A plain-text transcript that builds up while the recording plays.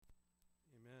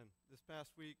This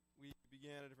past week, we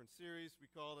began a different series. We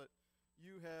called it,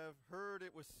 You Have Heard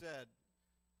It Was Said.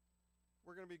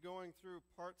 We're going to be going through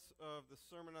parts of the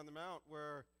Sermon on the Mount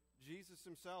where Jesus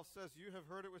himself says, you have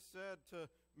heard it was said to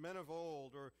men of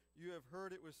old, or you have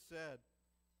heard it was said.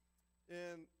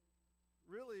 And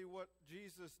really what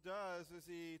Jesus does is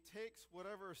he takes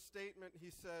whatever statement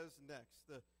he says next,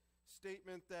 the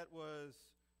statement that was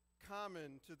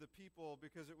common to the people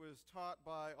because it was taught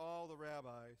by all the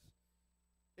rabbis,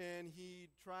 and he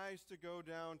tries to go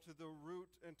down to the root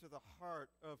and to the heart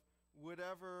of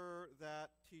whatever that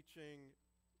teaching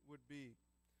would be.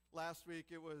 Last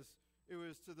week it was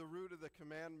to the root of the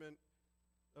commandment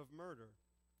of murder.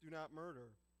 Do not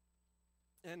murder.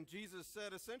 And Jesus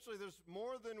said essentially there's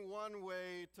more than one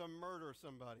way to murder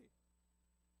somebody.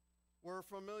 We're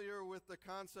familiar with the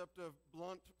concept of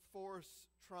blunt force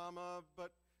trauma,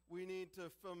 but we need to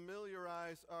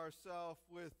familiarize ourselves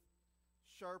with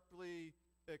sharply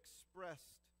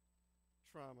expressed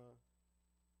trauma.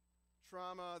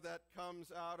 Trauma that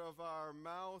comes out of our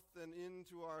mouth and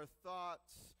into our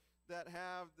thoughts that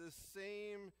have the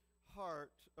same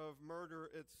heart of murder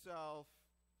itself,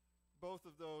 both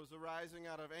of those arising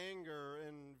out of anger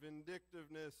and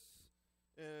vindictiveness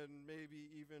and maybe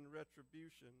even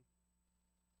retribution.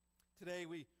 Today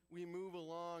we move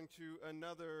along to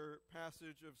another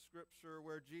passage of Scripture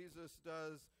where Jesus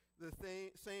does the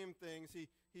same things. He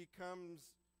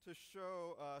comes to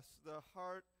show us the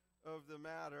heart of the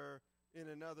matter in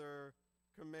another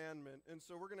commandment. And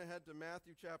so we're going to head to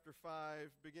Matthew chapter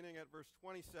 5, beginning at verse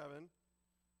 27.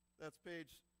 That's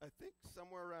page, I think,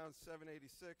 somewhere around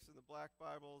 786 in the Black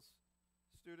Bibles.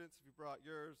 Students, if you brought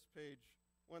yours, page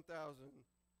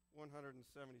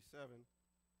 1177.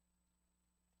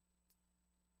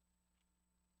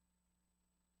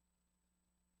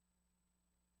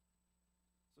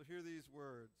 So hear these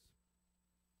words.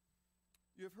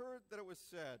 You have heard that it was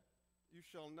said, you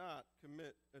shall not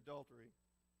commit adultery.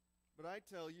 But I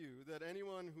tell you that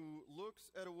anyone who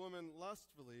looks at a woman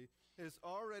lustfully has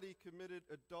already committed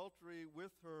adultery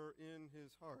with her in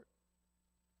his heart.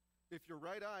 If your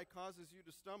right eye causes you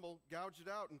to stumble, gouge it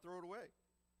out and throw it away.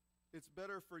 It's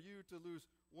better for you to lose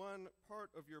one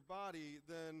part of your body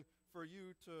than for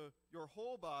your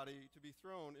whole body to be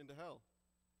thrown into hell.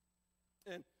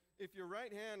 And if your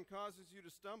right hand causes you to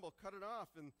stumble, cut it off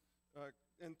and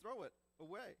throw it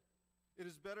away. It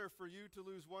is better for you to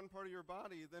lose one part of your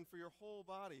body than for your whole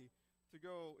body to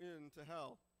go into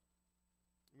hell.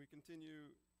 And we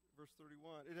continue, verse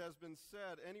 31. It has been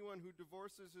said, anyone who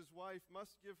divorces his wife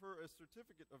must give her a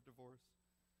certificate of divorce.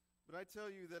 But I tell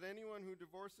you that anyone who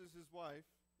divorces his wife,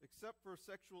 except for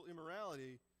sexual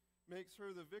immorality, makes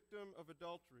her the victim of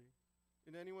adultery.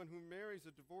 And anyone who marries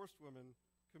a divorced woman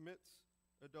commits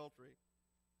adultery.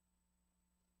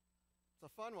 It's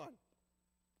a fun one.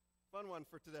 Fun one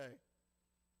for today.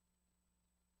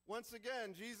 Once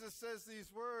again, Jesus says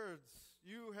these words,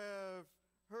 you have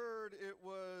heard it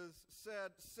was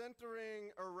said,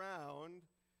 centering around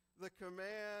the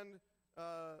command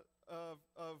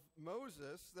of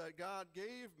Moses that God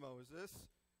gave Moses.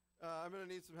 I'm going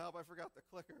to need some help. I forgot the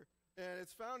clicker. And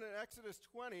it's found in Exodus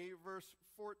 20, verse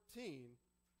 14.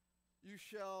 You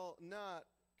shall not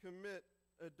commit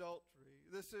adultery.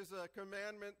 This is a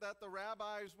commandment that the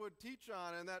rabbis would teach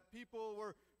on and that people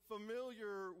were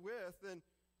familiar with, and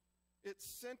it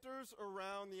centers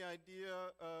around the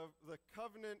idea of the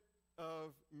covenant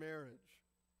of marriage.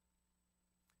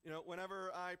 You know,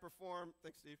 whenever I perform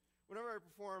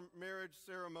marriage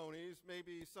ceremonies,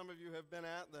 maybe some of you have been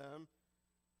at them,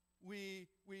 we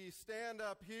stand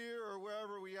up here or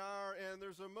wherever we are, and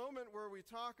there's a moment where we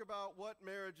talk about what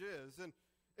marriage is.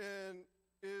 And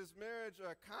is marriage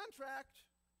a contract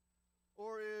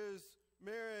or is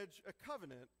marriage a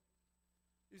covenant?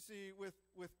 You see, with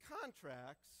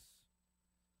contracts,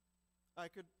 I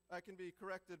can be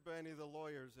corrected by any of the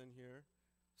lawyers in here.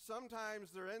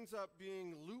 Sometimes there ends up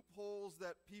being loopholes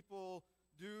that people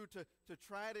do to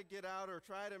try to get out or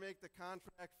try to make the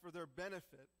contract for their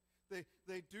benefit. They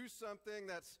do something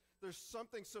there's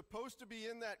something supposed to be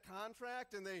in that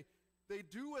contract, and they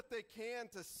do what they can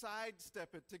to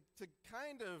sidestep it, to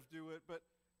kind of do it, but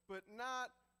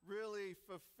not really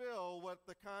fulfill what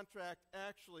the contract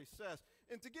actually says.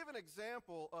 And to give an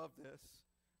example of this,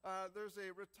 there's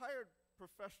a retired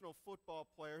professional football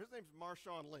player. His name's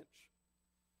Marshawn Lynch.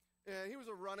 And he was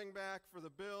a running back for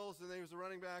the Bills, and then he was a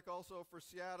running back also for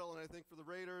Seattle and I think for the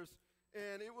Raiders.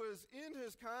 And it was in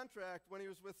his contract when he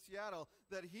was with Seattle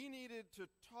that he needed to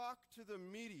talk to the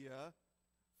media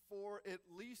for at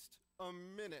least a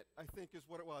minute, I think is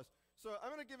what it was. So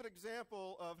I'm going to give an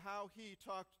example of how he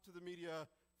talked to the media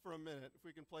for a minute, if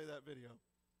we can play that video.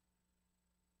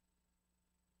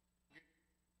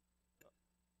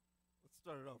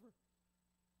 Start it over.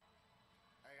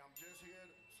 Hey, I'm just here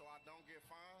so I don't get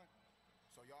fined.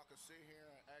 So y'all can sit here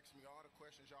and ask me all the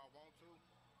questions y'all want to.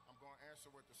 I'm going to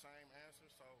answer with the same answer,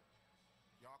 so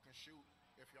y'all can shoot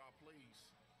if y'all please.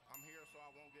 I'm here so I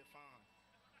won't get fined.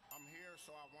 I'm here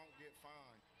so I won't get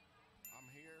fined. I'm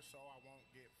here so I won't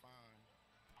get fined.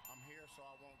 I'm here so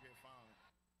I won't get fined.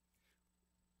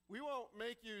 We won't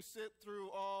make you sit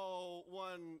through all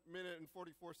 1 minute and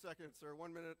 44 seconds or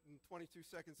 1 minute and 22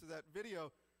 seconds of that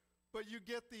video, but you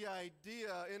get the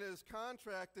idea. In his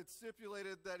contract, it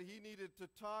stipulated that he needed to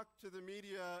talk to the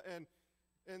media,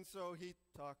 and so he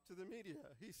talked to the media.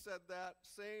 He said that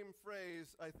same phrase,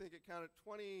 I think it counted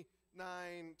 29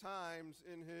 times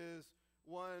in his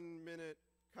 1 minute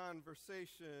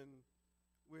conversation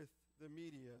with the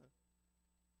media.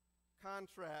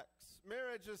 Contracts.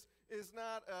 Marriage is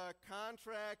not a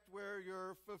contract where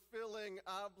you're fulfilling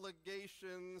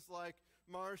obligations like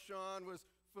Marshawn was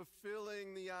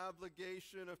fulfilling the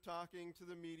obligation of talking to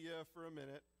the media for a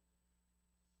minute.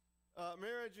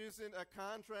 Marriage isn't a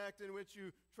contract in which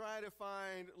you try to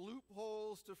find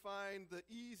loopholes to find the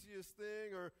easiest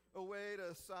thing or a way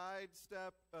to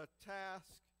sidestep a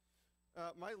task.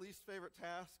 My least favorite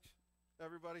task,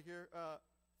 everybody here,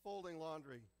 folding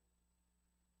laundry.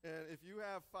 And if you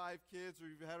have 5 kids or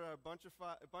you've had a bunch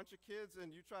of kids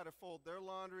and you try to fold their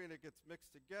laundry and it gets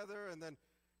mixed together, and then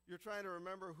you're trying to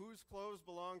remember whose clothes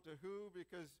belong to who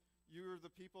because you're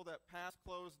the people that pass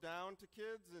clothes down to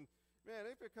kids, and man,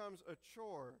 it becomes a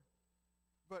chore.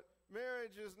 But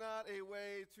marriage is not a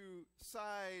way to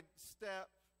sidestep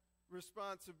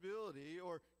responsibility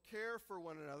or care for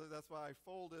one another. That's why I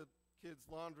folded kids'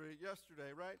 laundry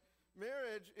yesterday, right?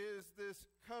 Marriage is this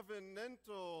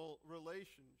covenantal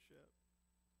relationship.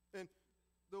 And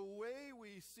the way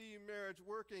we see marriage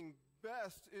working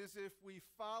best is if we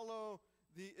follow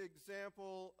the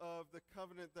example of the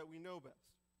covenant that we know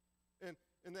best.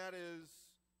 And that is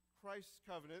Christ's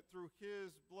covenant through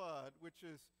his blood, which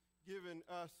has given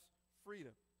us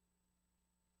freedom.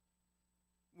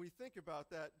 We think about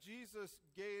that. Jesus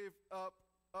gave up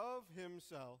of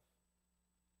himself,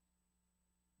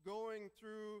 going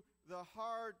through the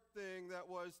hard thing that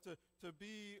was to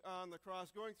be on the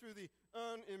cross, going through the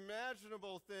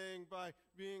unimaginable thing by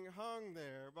being hung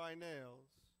there by nails,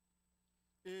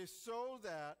 is so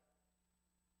that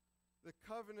the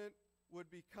covenant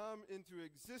would become into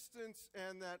existence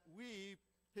and that we,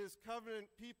 his covenant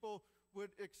people, would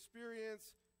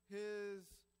experience his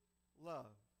love.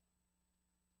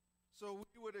 So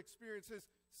we would experience his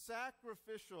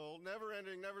sacrificial,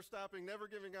 never-ending, never stopping, never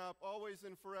giving up, always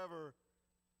and forever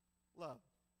love.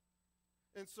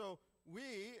 And so we,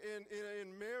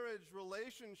 in marriage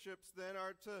relationships then,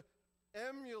 are to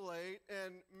emulate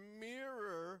and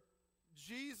mirror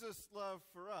Jesus' love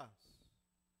for us.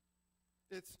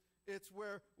 It's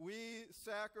where we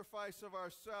sacrifice of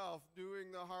ourselves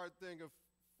doing the hard thing of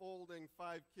folding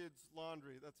 5 kids'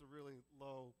 laundry. That's a really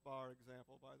low bar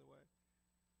example, by the way.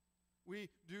 We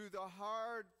do the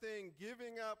hard thing,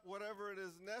 giving up whatever it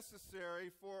is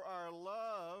necessary for our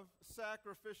love,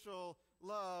 sacrificial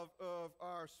love of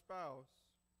our spouse.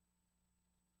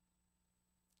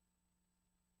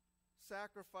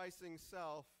 Sacrificing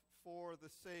self for the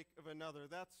sake of another.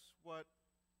 That's what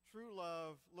true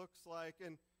love looks like,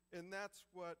 and that's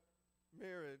what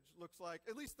marriage looks like.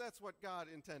 At least that's what God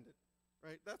intended,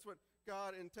 right? That's what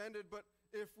God intended. But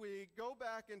if we go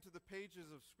back into the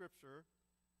pages of Scripture,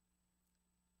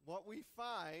 what we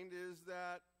find is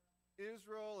that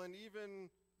Israel and even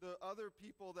the other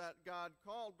people that God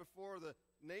called before the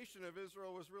nation of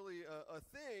Israel was really a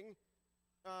thing,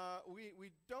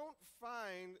 we don't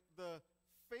find the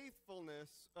faithfulness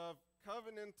of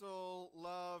covenantal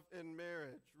love in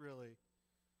marriage, really.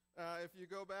 If you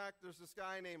go back, there's this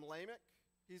guy named Lamech.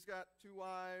 He's got 2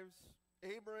 wives.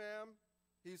 Abraham,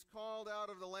 he's called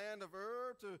out of the land of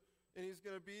Ur and he's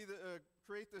going to be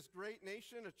create this great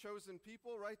nation, a chosen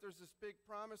people, right? There's this big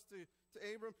promise to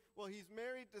Abram. Well, he's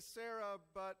married to Sarah,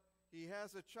 but he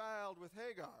has a child with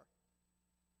Hagar.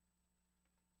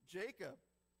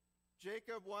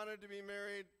 Jacob wanted to be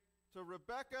married to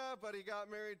Rebekah, but he got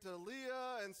married to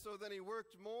Leah, and so then he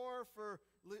worked more for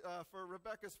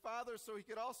Rebekah's father so he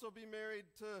could also be married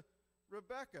to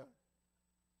Rebekah.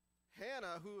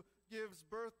 Hannah, who gives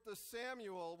birth to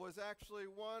Samuel, was actually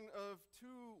one of 2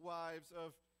 wives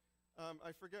of,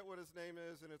 I forget what his name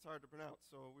is, and it's hard to pronounce,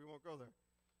 so we won't go there.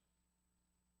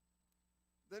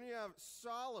 Then you have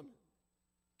Solomon,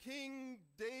 King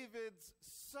David's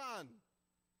son.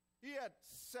 He had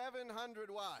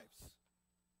 700 wives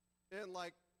and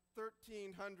like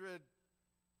 1,300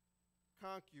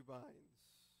 concubines.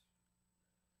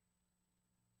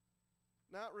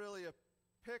 Not really a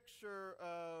picture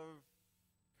of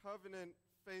covenant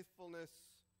faithfulness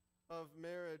of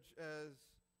marriage as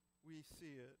we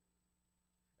see it.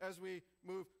 As we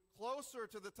move closer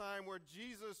to the time where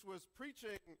Jesus was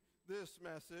preaching this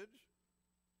message,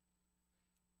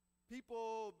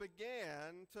 people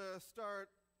began to start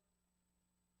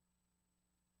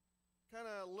kind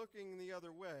of looking the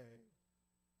other way.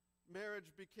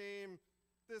 Marriage became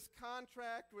this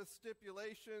contract with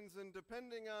stipulations, and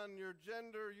depending on your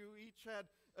gender, you each had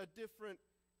a different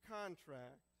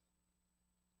contract.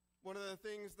 One of the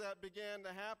things that began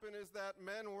to happen is that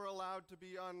men were allowed to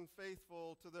be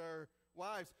unfaithful to their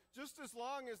wives, just as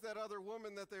long as that other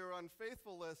woman that they were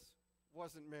unfaithful with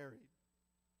wasn't married.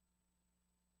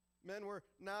 Men were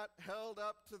not held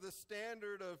up to the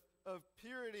standard of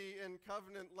purity and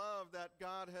covenant love that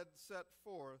God had set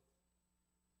forth.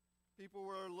 People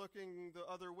were looking the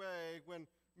other way when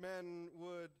men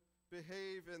would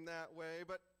behave in that way,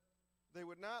 but they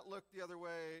would not look the other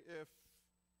way if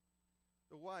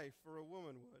the wife or a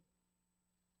woman would.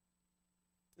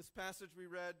 This passage we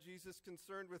read, Jesus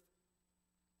concerned with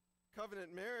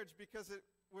covenant marriage because it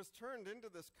was turned into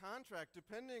this contract.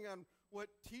 Depending on what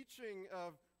teaching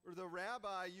of or the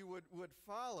rabbi you would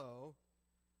follow,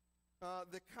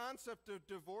 the concept of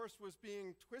divorce was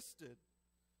being twisted.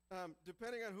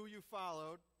 Depending on who you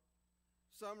followed,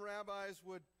 some rabbis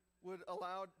would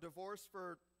allow divorce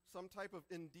for some type of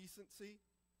indecency,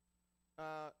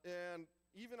 and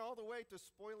even all the way to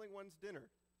spoiling one's dinner.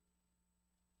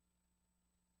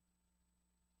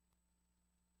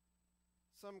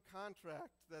 Some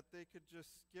contract that they could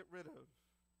just get rid of.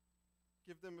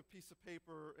 Give them a piece of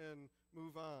paper and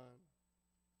move on.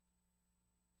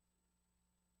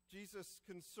 Jesus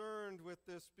concerned with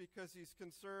this because he's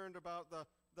concerned about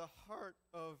the heart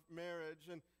of marriage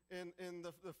and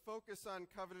the focus on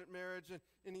covenant marriage.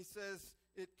 And he says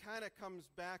it kind of comes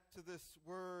back to this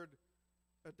word,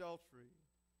 adultery.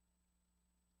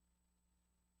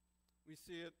 We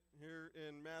see it here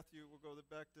in Matthew. We'll go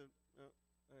back to, I've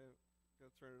got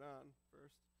to turn it on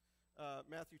first.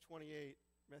 Matthew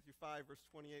 5, verse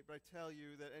 28. But I tell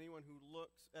you that anyone who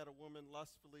looks at a woman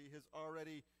lustfully has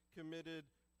already committed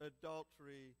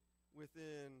adultery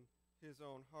within his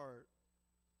own heart.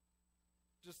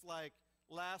 Just like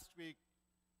last week,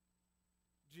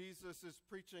 Jesus is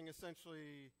preaching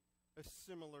essentially a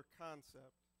similar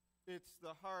concept. It's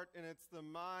the heart and it's the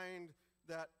mind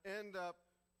that end up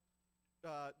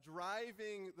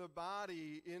driving the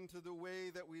body into the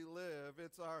way that we live.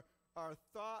 It's our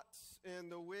thoughts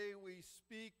and the way we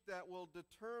speak that will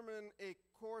determine a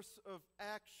course of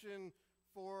action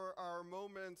for our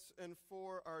moments and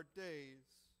for our days.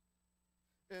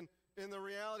 And the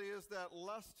reality is that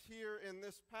lust here in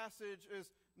this passage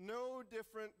is no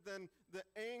different than the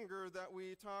anger that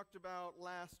we talked about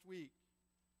last week.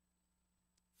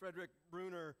 Frederick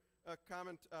Bruner, a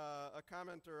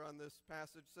commenter on this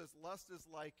passage, says lust is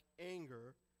like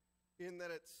anger in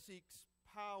that it seeks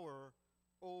power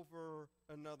over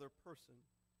another person.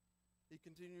 He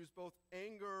continues, both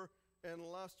anger and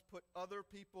lust put other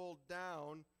people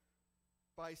down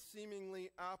by seemingly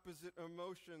opposite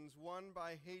emotions, one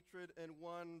by hatred and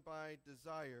one by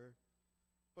desire.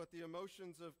 But the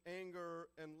emotions of anger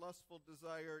and lustful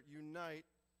desire unite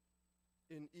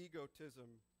in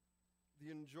egotism,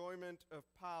 the enjoyment of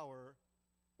power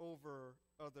over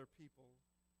other people.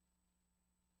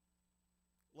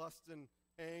 Lust and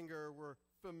anger were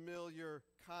familiar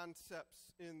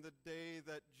concepts in the day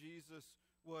that Jesus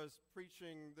was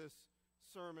preaching this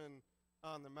Sermon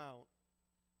on the Mount.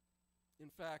 In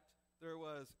fact, there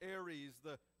was Ares,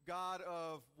 the god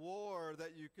of war,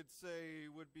 that you could say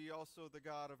would be also the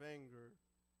god of anger.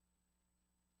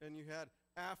 And you had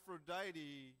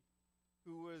Aphrodite,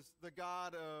 who was the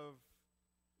god of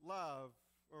love,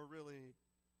 or really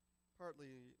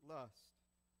partly lust.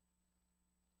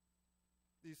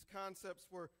 These concepts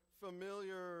were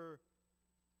familiar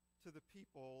to the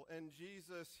people, and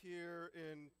Jesus here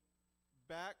in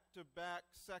back-to-back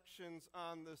sections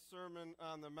on the Sermon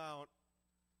on the Mount,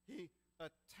 he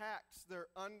attacks their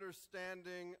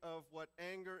understanding of what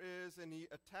anger is, and he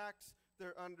attacks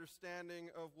their understanding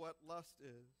of what lust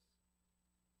is.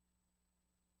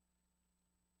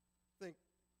 Think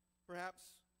perhaps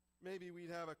maybe we'd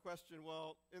have a question,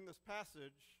 well, in this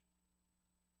passage,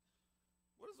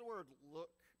 what does the word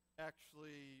look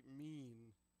actually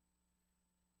mean?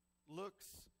 Looks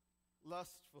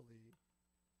lustfully.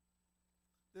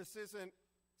 This isn't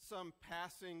some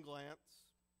passing glance.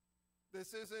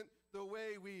 This isn't the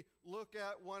way we look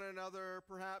at one another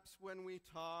perhaps when we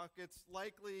talk. It's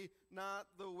likely not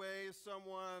the way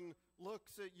someone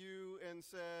looks at you and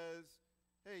says,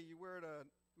 hey, you wearing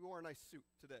you wore a nice suit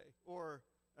today. Or,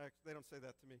 actually, they don't say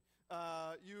that to me.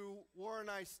 You wore a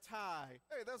nice tie.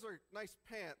 Hey, those are nice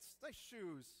pants, nice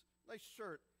shoes, nice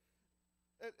shirt.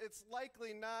 It's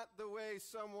likely not the way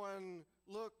someone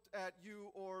looked at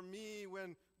you or me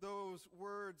when those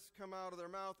words come out of their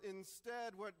mouth.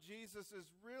 Instead, what Jesus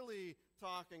is really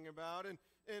talking about,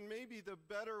 and maybe the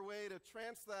better way to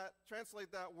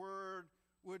translate that word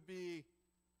would be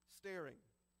staring.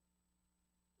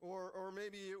 Or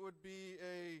maybe it would be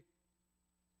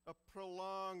a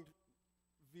prolonged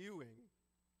viewing.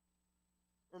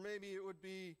 Or maybe it would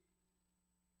be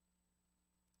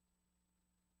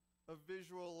a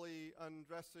visually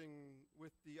undressing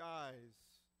with the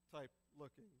eyes type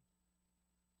looking.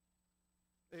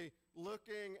 A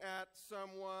looking at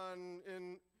someone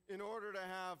in order to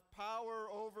have power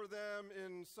over them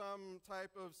in some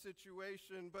type of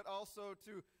situation, but also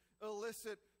to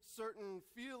elicit certain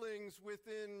feelings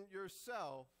within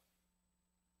yourself.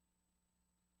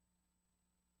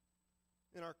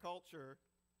 In our culture,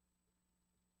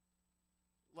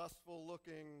 lustful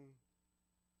looking,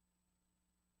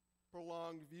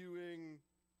 prolonged viewing,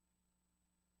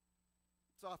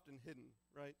 it's often hidden,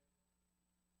 right?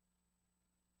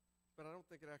 But I don't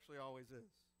think it actually always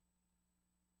is.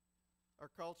 Our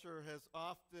culture has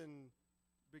often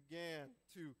began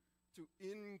to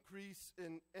increase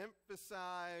and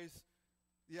emphasize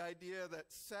the idea that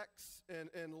sex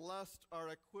and lust are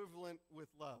equivalent with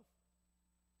love.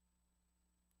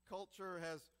 Culture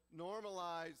has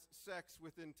normalized sex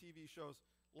within TV shows.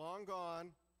 Long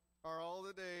gone are all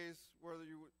the days where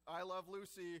I Love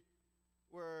Lucy,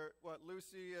 where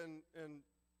Lucy and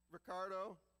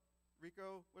Rico,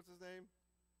 what's his name?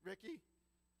 Ricky,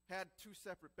 had two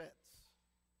separate beds.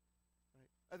 Right?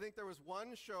 I think there was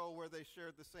one show where they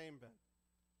shared the same bed.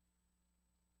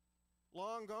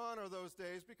 Long gone are those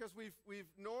days because we've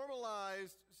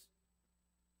normalized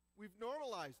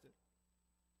it.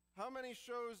 How many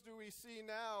shows do we see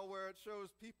now where it shows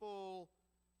people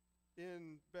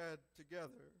in bed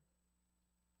together,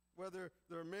 whether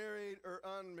they're married or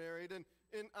unmarried? And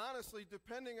honestly,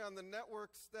 depending on the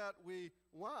networks that we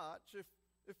watch,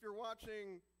 if you're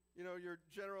watching, your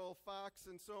General Fox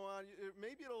and so on,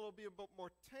 maybe it'll be a bit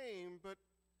more tame, but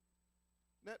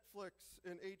Netflix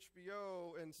and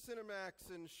HBO and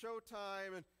Cinemax and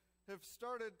Showtime have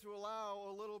started to allow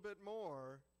a little bit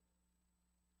more.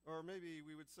 Or maybe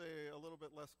we would say a little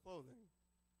bit less clothing.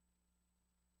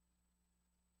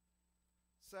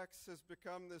 Sex has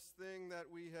become this thing that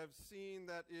we have seen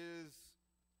that is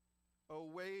a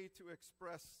way to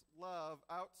express love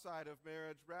outside of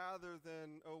marriage rather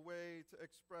than a way to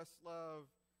express love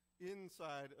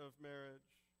inside of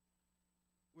marriage,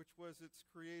 which was its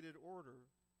created order.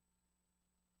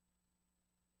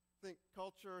 I think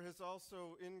culture has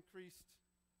also increased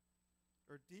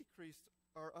or decreased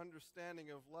our understanding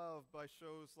of love by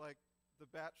shows like The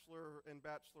Bachelor and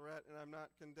Bachelorette, and I'm not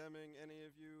condemning any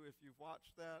of you if you've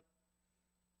watched that.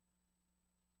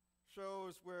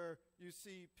 Shows where you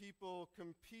see people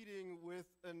competing with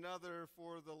another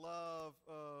for the love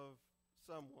of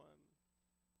someone.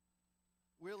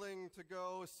 Willing to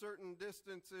go certain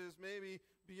distances, maybe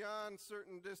beyond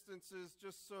certain distances,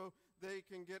 just so they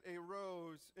can get a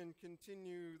rose and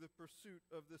continue the pursuit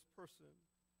of this person.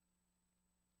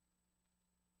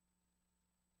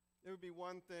 It would be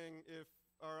one thing if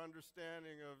our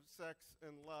understanding of sex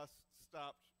and lust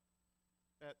stopped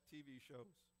at TV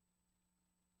shows.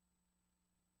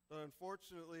 But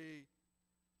unfortunately,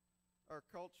 our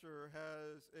culture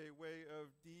has a way of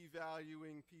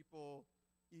devaluing people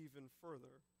even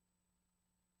further.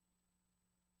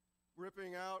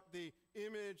 Ripping out the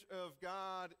image of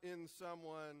God in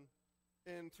someone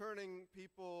and turning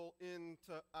people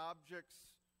into objects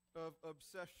of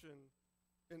obsession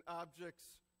and objects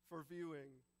for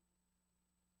viewing.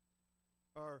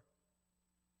 Our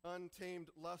untamed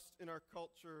lust in our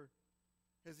culture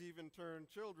has even turned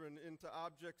children into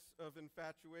objects of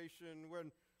infatuation,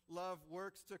 when love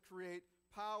works to create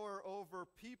power over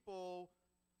people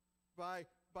by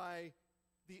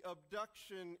the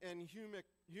abduction and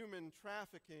human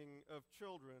trafficking of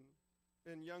children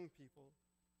and young people,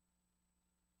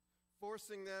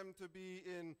 forcing them to be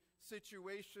in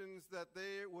situations that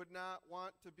they would not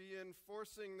want to be in,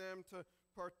 forcing them to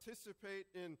participate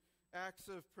in acts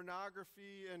of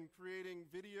pornography and creating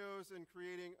videos and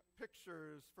creating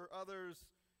pictures for others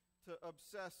to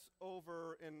obsess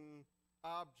over an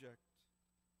object.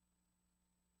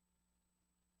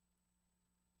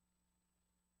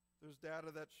 There's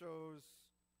data that shows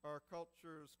our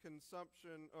culture's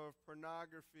consumption of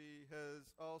pornography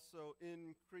has also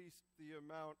increased the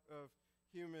amount of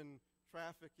human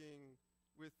trafficking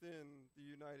within the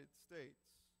United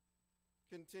States.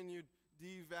 continued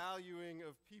devaluing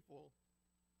of people,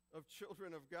 of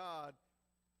children of God,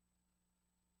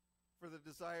 for the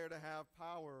desire to have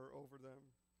power over them.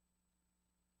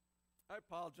 I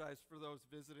apologize for those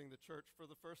visiting the church for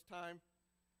the first time.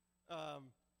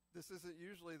 This isn't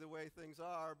usually the way things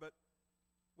are, but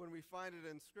when we find it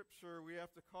in Scripture, we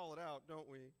have to call it out, don't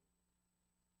we?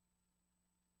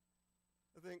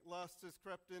 I think lust has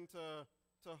crept into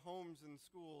homes and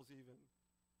schools even.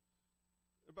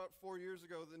 About 4 years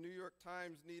ago, the New York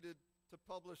Times needed to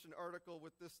publish an article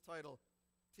with this title,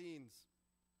 "Teens,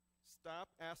 Stop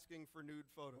Asking for Nude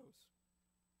Photos."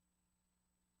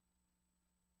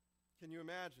 Can you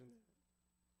imagine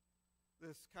that?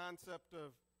 This concept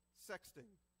of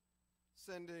sexting,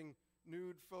 sending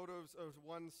nude photos of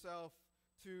oneself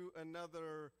to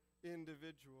another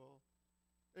individual.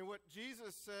 And what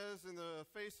Jesus says in the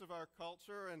face of our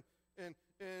culture and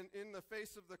in the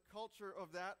face of the culture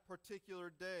of that particular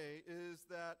day is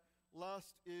that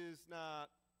lust is not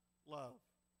love.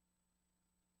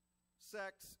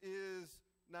 Sex is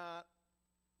not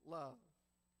love.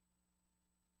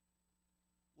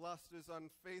 Lust is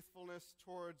unfaithfulness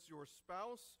towards your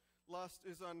spouse. Lust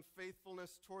is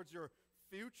unfaithfulness towards your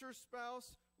future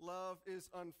spouse. Love is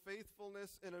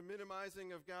unfaithfulness and a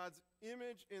minimizing of God's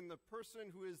image in the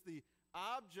person who is the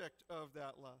object of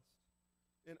that lust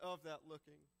and of that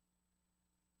looking.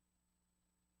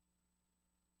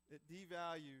 It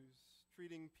devalues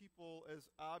treating people as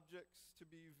objects to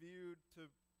be viewed to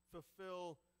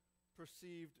fulfill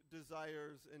perceived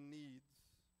desires and needs.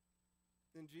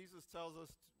 And Jesus tells us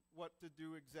what to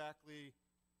do exactly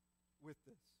with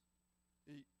this.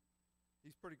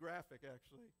 He's pretty graphic,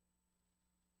 actually.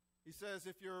 He says,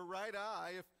 if your right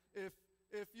eye,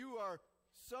 if you are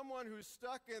someone who's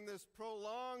stuck in this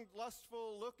prolonged,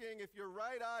 lustful looking, if your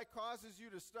right eye causes you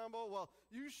to stumble, well,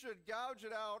 you should gouge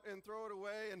it out and throw it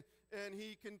away. And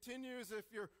he continues,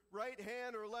 if your right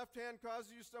hand or left hand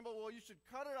causes you to stumble, well, you should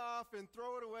cut it off and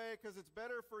throw it away because it's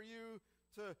better for you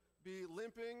to be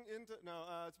limping into,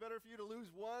 it's better for you to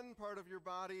lose one part of your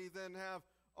body than have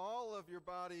all of your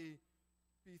body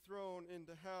be thrown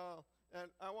into hell. And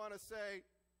I want to say,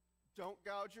 don't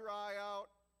gouge your eye out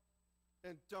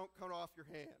and don't cut off your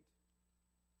hand.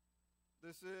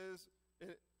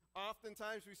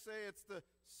 Oftentimes we say it's the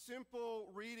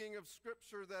simple reading of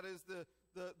Scripture that is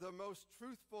the most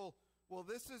truthful. Well,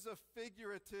 this is a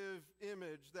figurative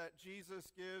image that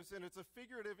Jesus gives, and it's a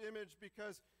figurative image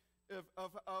because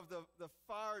of the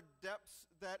far depths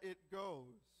that it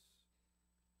goes.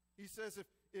 He says,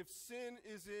 if sin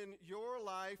is in your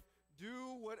life,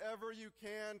 do whatever you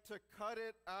can to cut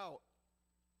it out.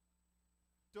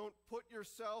 Don't put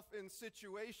yourself in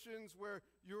situations where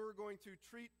you're going to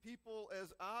treat people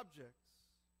as objects.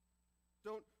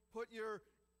 Don't put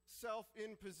yourself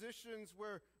in positions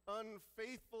where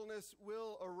unfaithfulness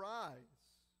will arise.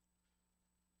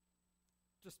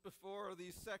 Just before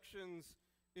these sections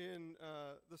in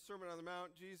the Sermon on the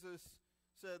Mount, Jesus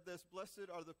said this, "Blessed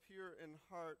are the pure in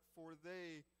heart, for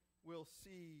they will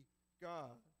see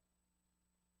God."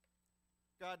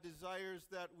 God desires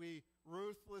that we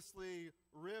ruthlessly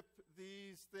rip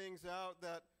these things out.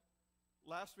 That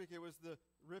last week it was the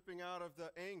ripping out of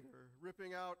the anger,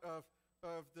 ripping out of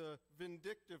the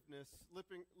vindictiveness,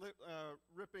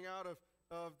 ripping out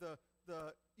of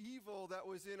the evil that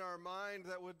was in our mind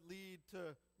that would lead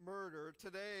to murder.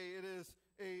 Today it is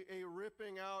a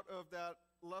ripping out of that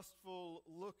lustful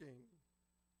looking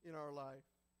in our life.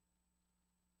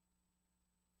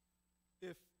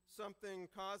 If something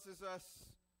causes us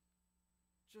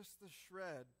just the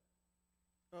shred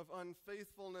of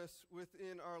unfaithfulness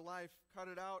within our life, cut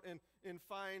it out and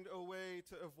find a way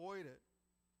to avoid it.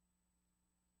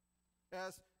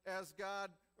 As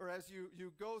God, or as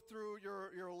you go through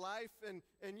your life and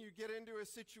you get into a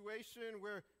situation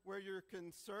where you're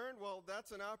concerned, well,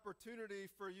 that's an opportunity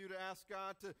for you to ask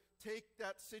God to take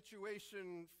that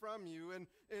situation from you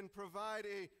and provide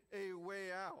a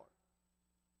way out.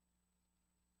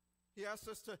 He asks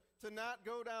us to not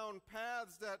go down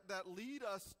paths that lead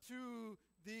us to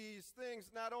these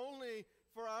things, not only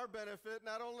for our benefit,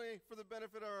 not only for the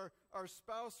benefit of our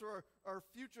spouse or our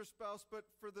future spouse, but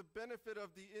for the benefit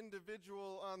of the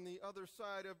individual on the other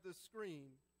side of the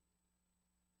screen.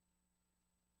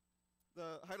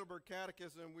 The Heidelberg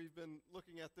Catechism, we've been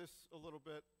looking at this a little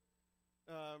bit.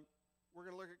 We're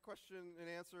going to look at question and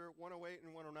answer 108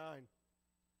 and 109.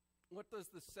 What does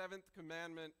the seventh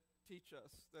commandment teach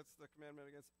us? That's the commandment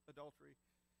against adultery.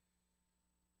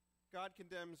 God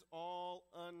condemns all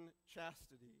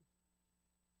unchastity,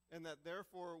 and that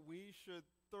therefore we should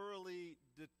thoroughly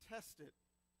detest it,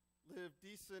 live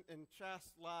decent and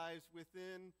chaste lives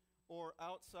within or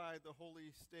outside the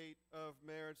holy state of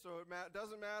marriage. So it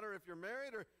doesn't matter if you're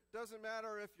married or doesn't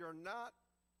matter if you're not.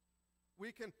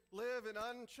 We can live an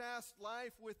unchaste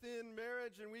life within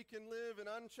marriage, and we can live an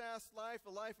unchaste life,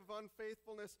 a life of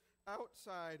unfaithfulness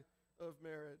outside of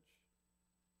marriage.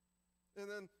 And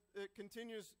then it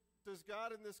continues, does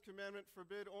God in this commandment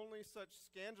forbid only such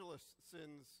scandalous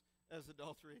sins as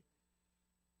adultery?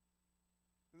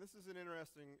 And this is an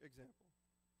interesting example.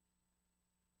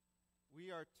 We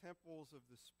are temples of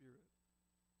the Spirit,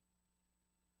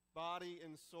 body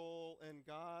and soul, and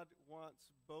God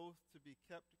wants both to be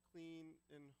kept clean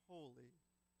and holy.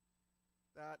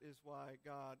 That is why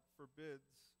God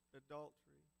forbids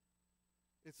adultery.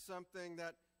 It's something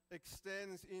that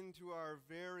extends into our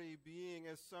very being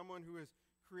as someone who is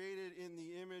created in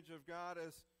the image of God,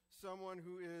 as someone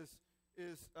who is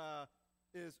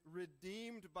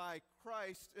redeemed by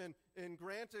Christ and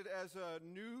granted as a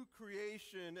new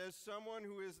creation, as someone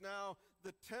who is now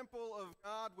the temple of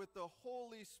God with the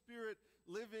Holy Spirit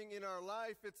living in our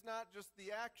life. It's not just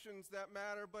the actions that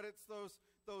matter, but it's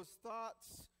those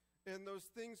thoughts and those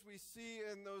things we see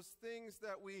and those things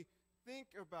that we think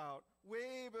about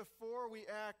way before we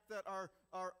act that are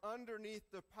underneath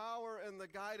the power and the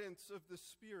guidance of the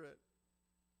Spirit.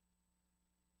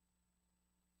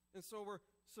 And so we're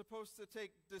supposed to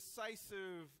take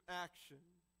decisive action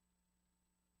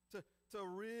to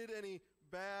rid any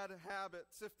bad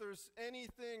habits. If there's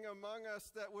anything among us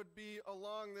that would be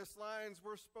along this lines,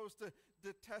 we're supposed to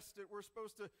detest it. We're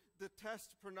supposed to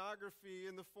detest pornography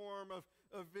in the form of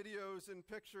videos and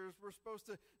pictures. We're supposed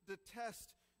to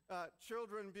detest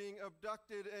children being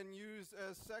abducted and used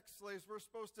as sex slaves. We're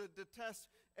supposed to detest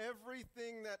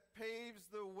everything that paves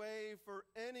the way for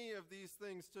any of these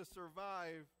things to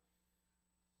survive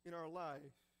in our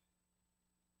life.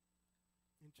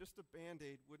 And just a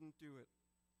Band-Aid wouldn't do it.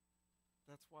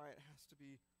 That's why it has to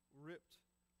be ripped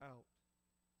out.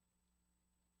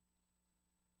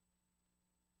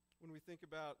 When we think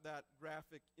about that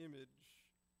graphic image,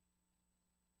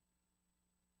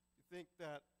 you think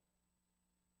that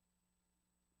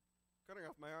cutting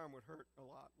off my arm would hurt a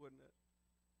lot, wouldn't it?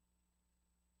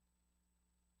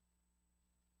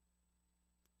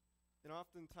 And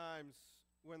oftentimes,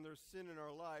 when there's sin in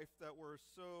our life that we're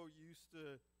so used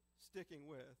to sticking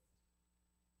with,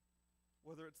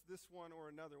 whether it's this one or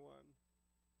another one,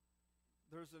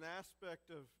 there's an aspect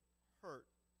of hurt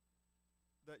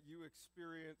that you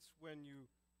experience when you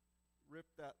rip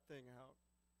that thing out.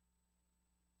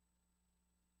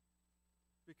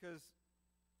 Because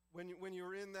when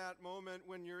you're in that moment,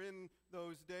 when you're in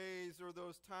those days or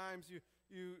those times,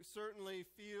 you certainly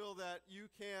feel that you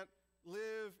can't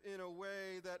live in a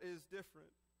way that is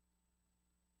different.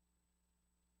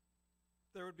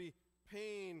 There would be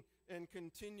pain and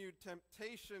continued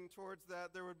temptation towards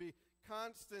that. There would be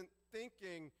constant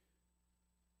thinking,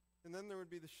 and then there would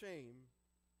be the shame.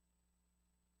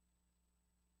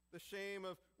 The shame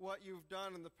of what you've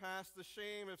done in the past, the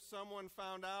shame if someone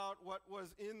found out what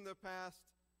was in the past.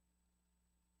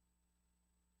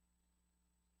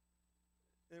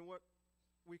 And what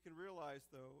we can realize,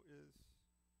 though, is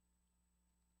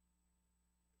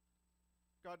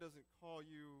God doesn't call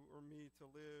you or me to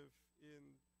live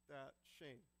in that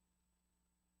shame.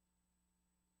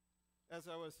 As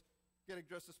I was getting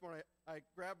dressed this morning, I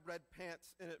grabbed red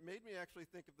pants, and it made me actually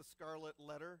think of The Scarlet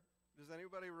Letter. Does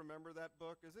anybody remember that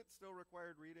book? Is it still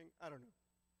required reading? I don't know.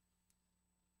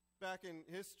 Back in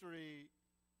history,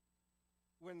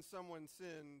 when someone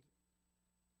sinned,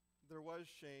 there was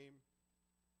shame.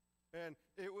 And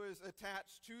it was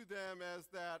attached to them as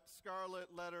that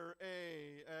scarlet letter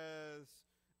A, as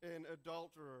an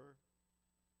adulterer.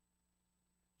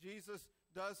 Jesus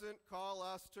doesn't call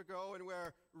us to go and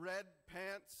wear red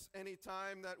pants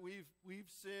anytime that we've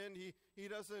sinned. He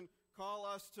doesn't call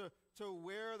us to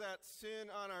wear that sin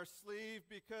on our sleeve,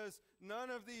 because none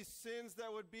of these sins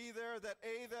that would be there, that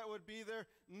A that would be there,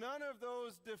 none of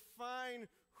those define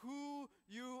who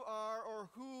you are or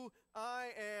who I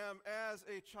am as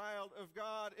a child of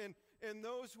God. And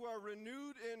those who are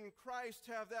renewed in Christ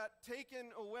have that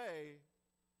taken away,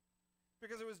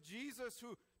 because it was Jesus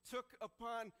who took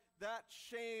upon that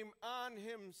shame on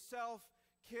himself,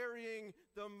 carrying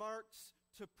the marks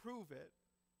to prove it.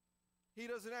 He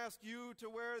doesn't ask you to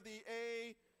wear the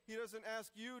A. He doesn't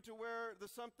ask you to wear the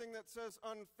something that says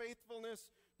unfaithfulness,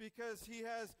 because he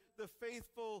has the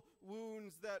faithful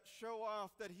wounds that show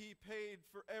off that he paid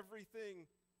for everything.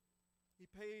 He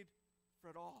paid for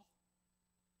it all.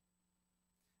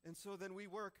 And so then we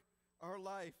work our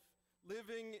life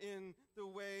living in the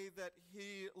way that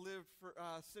he lived for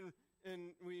us.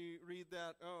 And we read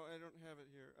that, I don't have it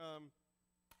here.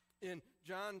 In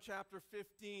John chapter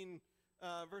 15,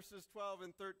 verses 12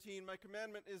 and 13, my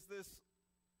commandment is this: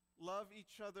 love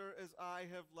each other as I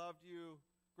have loved you.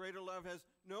 Greater love has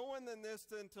no one than this,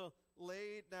 than to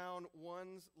lay down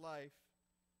one's life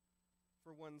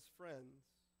for one's friends.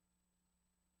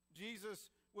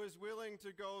 Jesus was willing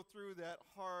to go through that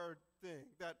hard thing,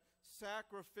 that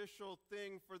sacrificial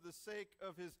thing for the sake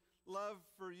of his love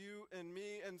for you and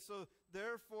me. And so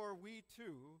therefore we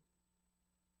too,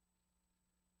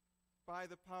 by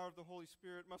the power of the Holy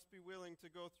Spirit, must be willing to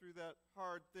go through that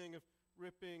hard thing of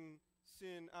ripping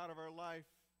sin out of our life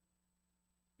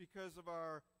because of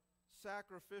our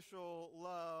sacrificial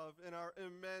love and our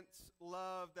immense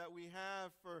love that we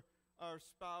have for our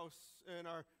spouse and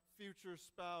our future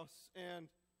spouse and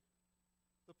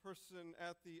the person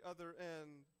at the other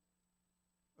end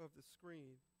of the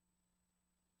screen.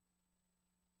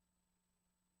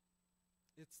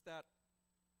 It's that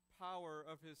power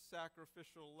of his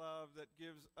sacrificial love that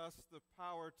gives us the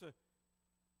power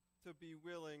to be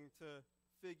willing to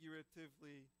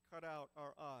figuratively cut out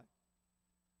our eye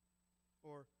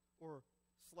or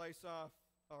slice off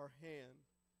our hand,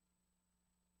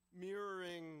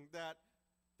 mirroring that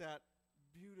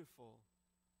beautiful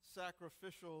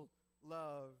sacrificial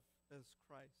love as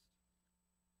Christ.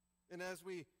 And as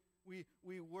we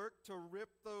work to rip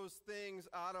those things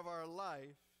out of our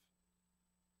life,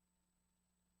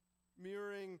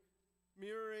 mirroring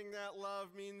that love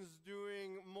means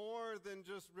doing more than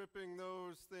just ripping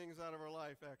those things out of our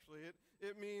life, actually.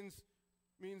 It means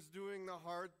doing the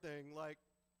hard thing, like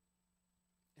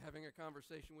having a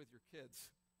conversation with your kids.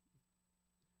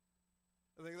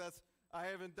 I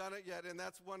haven't done it yet, and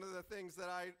that's one of the things that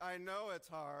I know it's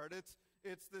hard.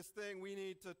 It's this thing we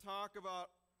need to talk about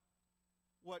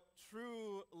what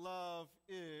true love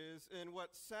is and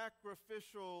what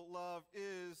sacrificial love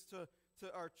is to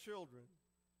our children.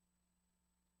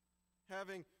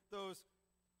 Having those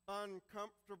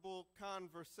uncomfortable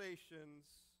conversations.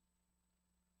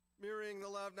 Mirroring the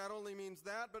love not only means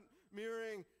that, but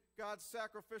mirroring God's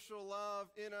sacrificial love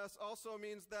in us also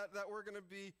means that we're going to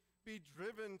be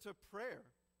driven to prayer.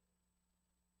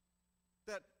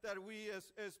 That we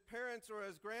as parents or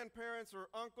as grandparents or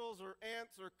uncles or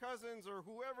aunts or cousins or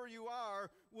whoever you are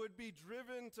would be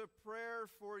driven to prayer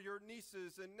for your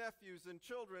nieces and nephews and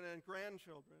children and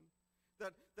grandchildren.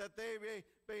 That they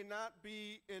may not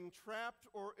be entrapped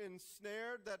or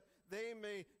ensnared, that they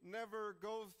may never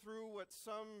go through what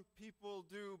some people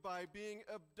do by being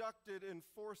abducted and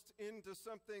forced into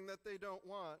something that they don't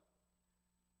want.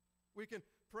 We can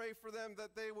pray for them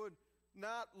that they would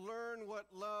not learn what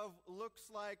love looks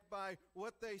like by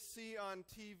what they see on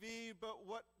TV, but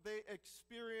what they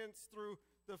experience through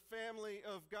the family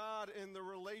of God and the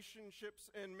relationships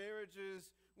and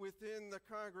marriages within the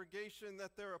congregation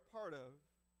that they're a part of.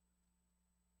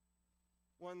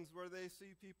 Ones where they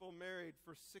see people married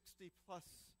for 60 plus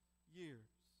years,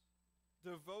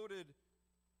 devoted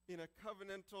in a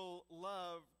covenantal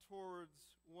love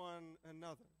towards one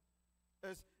another.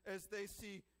 As they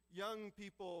see young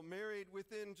people married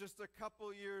within just a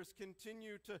couple years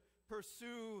continue to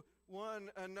pursue one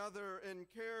another and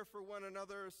care for one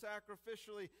another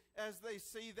sacrificially, as they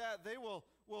see that, they will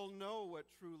know what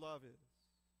true love is.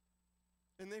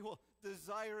 And they will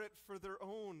desire it for their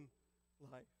own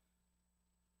life.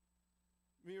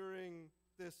 Mirroring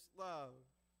this love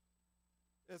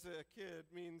as a kid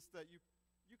means that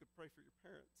you could pray for your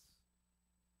parents.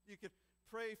 You could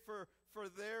pray for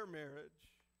their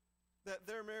marriage, that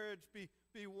their marriage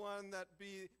be one that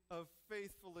be of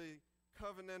faithfully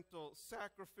covenantal,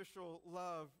 sacrificial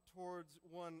love towards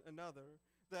one another,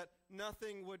 that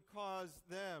nothing would cause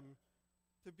them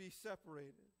to be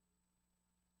separated.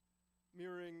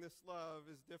 Mirroring this love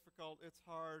is difficult, it's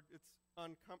hard, it's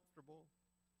uncomfortable.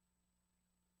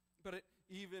 But it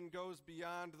even goes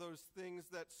beyond those things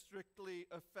that strictly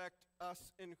affect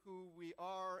us in who we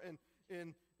are and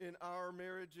in our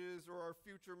marriages or our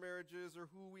future marriages or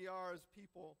who we are as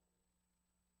people.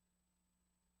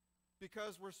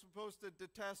 Because we're supposed to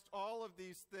detest all of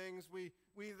these things, we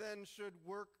then should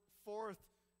work forth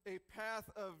a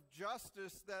path of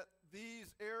justice that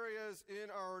these areas in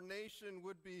our nation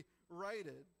would be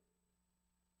righted.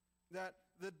 That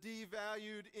the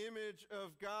devalued image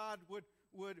of God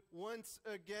would once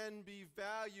again be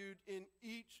valued in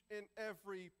each and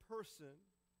every person.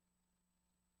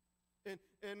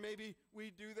 And maybe we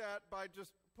do that by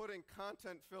just putting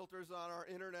content filters on our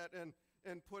internet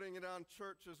and putting it on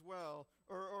church as well.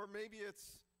 Or maybe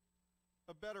it's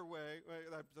a better way,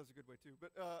 that's a good way too,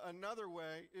 but another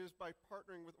way is by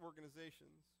partnering with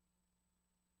organizations.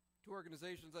 Two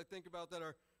organizations I think about that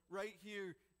are right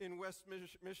here in West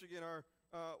Michigan are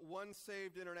One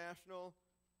Saved International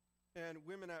and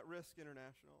Women at Risk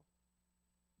International.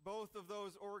 Both of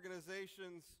those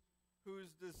organizations whose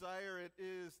desire it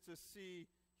is to see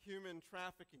human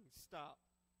trafficking stop.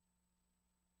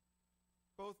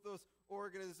 Both those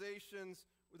organizations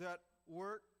that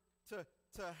work to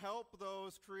help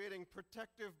those creating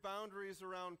protective boundaries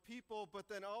around people, but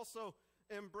then also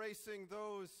embracing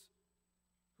those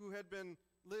who had been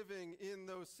living in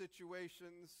those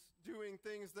situations, doing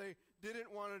things they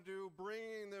didn't want to do,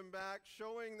 bringing them back,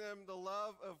 showing them the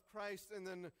love of Christ, and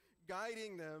then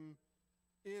guiding them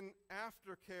in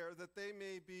aftercare that they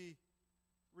may be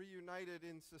reunited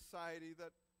in society,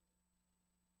 that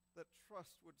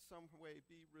trust would some way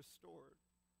be restored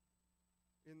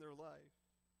in their life.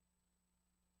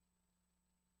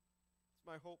 It's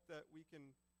my hope that we can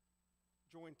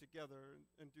join together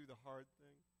and do the hard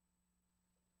thing.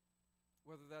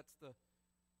 Whether that's the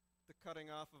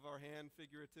cutting off of our hand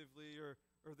figuratively, or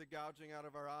the gouging out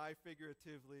of our eye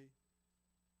figuratively,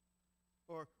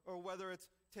 or whether it's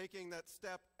taking that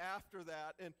step after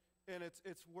that and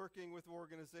it's working with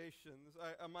organizations.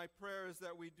 My prayer is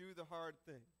that we do the hard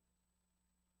thing,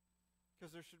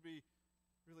 because there should be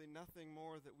really nothing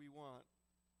more that we want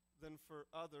than for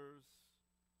others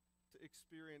to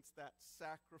experience that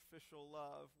sacrificial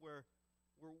love where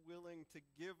we're willing to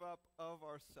give up of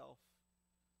ourselves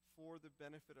for the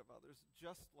benefit of others,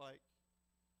 just like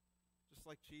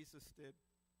Jesus did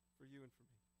for you and for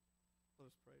me. Let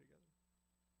us pray together.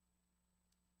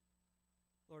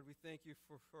 Lord, we thank you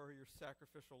for your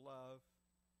sacrificial love,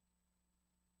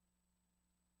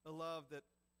 a love that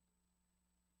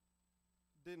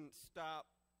didn't stop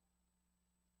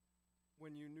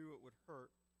when you knew it would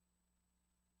hurt,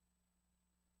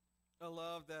 a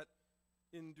love that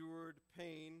endured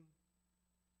pain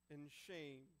and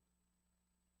shame,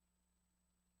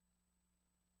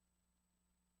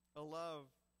 a love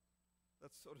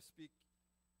that, so to speak,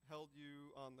 held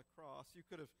you on the cross. You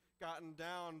could have gotten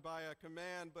down by a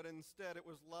command, but instead it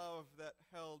was love that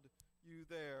held you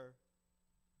there,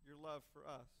 your love for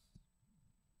us.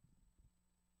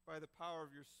 By the power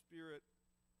of your Spirit,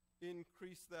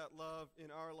 increase that love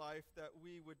in our life, that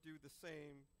we would do the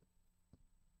same,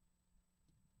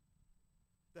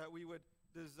 that we would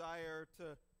desire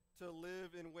to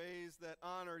live in ways that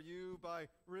honor you by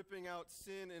ripping out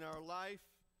sin in our life,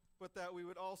 but that we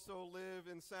would also live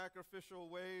in sacrificial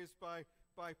ways by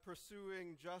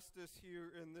pursuing justice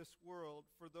here in this world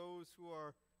for those who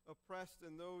are oppressed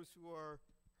and those who are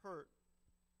hurt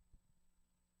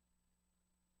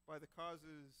by the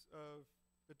causes of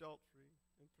adultery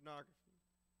and pornography.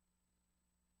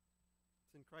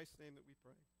 It's in Christ's name that we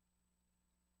pray.